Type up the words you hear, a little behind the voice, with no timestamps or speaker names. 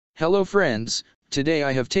Hello friends, today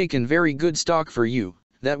I have taken very good stock for you,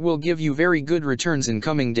 that will give you very good returns in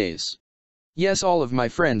coming days. Yes, all of my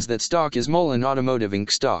friends, that stock is Mullen Automotive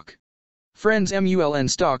Inc. stock. Friends, MULN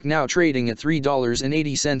stock now trading at $3.80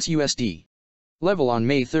 USD. Level on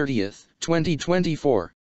May 30th,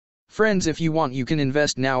 2024. Friends, if you want you can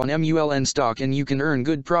invest now on MULN stock and you can earn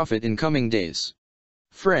good profit in coming days.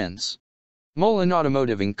 Friends, Mullen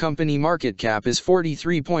Automotive Inc. company market cap is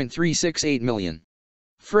 43.368 million.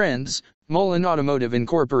 Friends, Mullen Automotive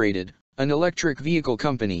Incorporated, an electric vehicle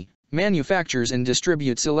company, manufactures and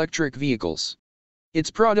distributes electric vehicles.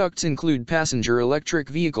 Its products include passenger electric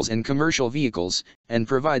vehicles and commercial vehicles, and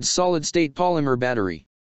provides solid-state polymer battery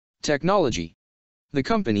technology. The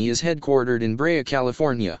company is headquartered in Brea,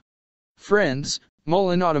 California. Friends,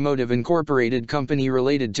 Mullen Automotive Incorporated company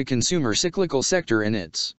related to consumer cyclical sector and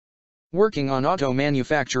it's working on auto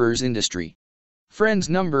manufacturers industry. Friends,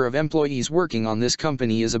 number of employees working on this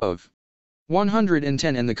company is above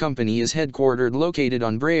 110 and the company is headquartered located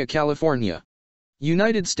on Brea, California,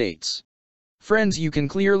 United States. Friends, you can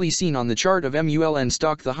clearly seen on the chart of MULN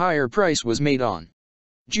stock the higher price was made on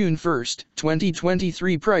June 1,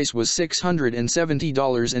 2023. Price was $670.05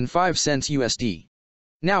 USD.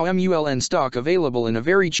 Now MULN stock available in a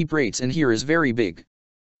very cheap rates, and here is very big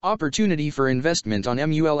opportunity for investment on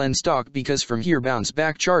MULN stock because from here bounce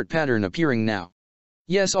back chart pattern appearing now.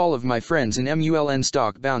 Yes, all of my friends, in MULN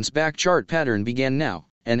stock bounce back chart pattern began now,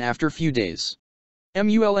 and after few days,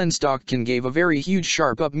 MULN stock can give a very huge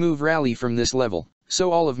sharp up move rally from this level.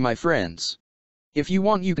 So all of my friends, if you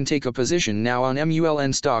want you can take a position now on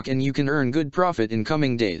MULN stock and you can earn good profit in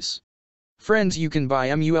coming days. Friends, you can buy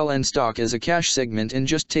MULN stock as a cash segment and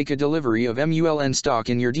just take a delivery of MULN stock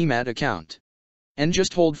in your demat account. And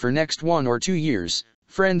just hold for next 1 or 2 years.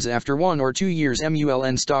 Friends, after 1 or 2 years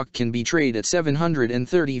MULN stock can be traded at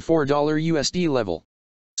 $734 USD level.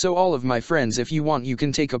 So all of my friends, if you want you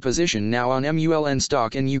can take a position now on MULN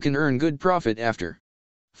stock and you can earn good profit after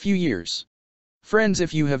few years. Friends,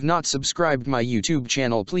 if you have not subscribed my YouTube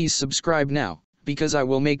channel, please subscribe now, because I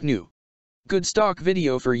will make new good stock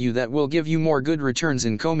video for you that will give you more good returns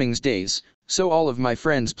in coming days. So all of my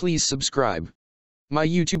friends, please subscribe my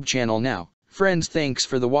YouTube channel now. Friends, thanks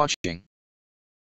for the watching.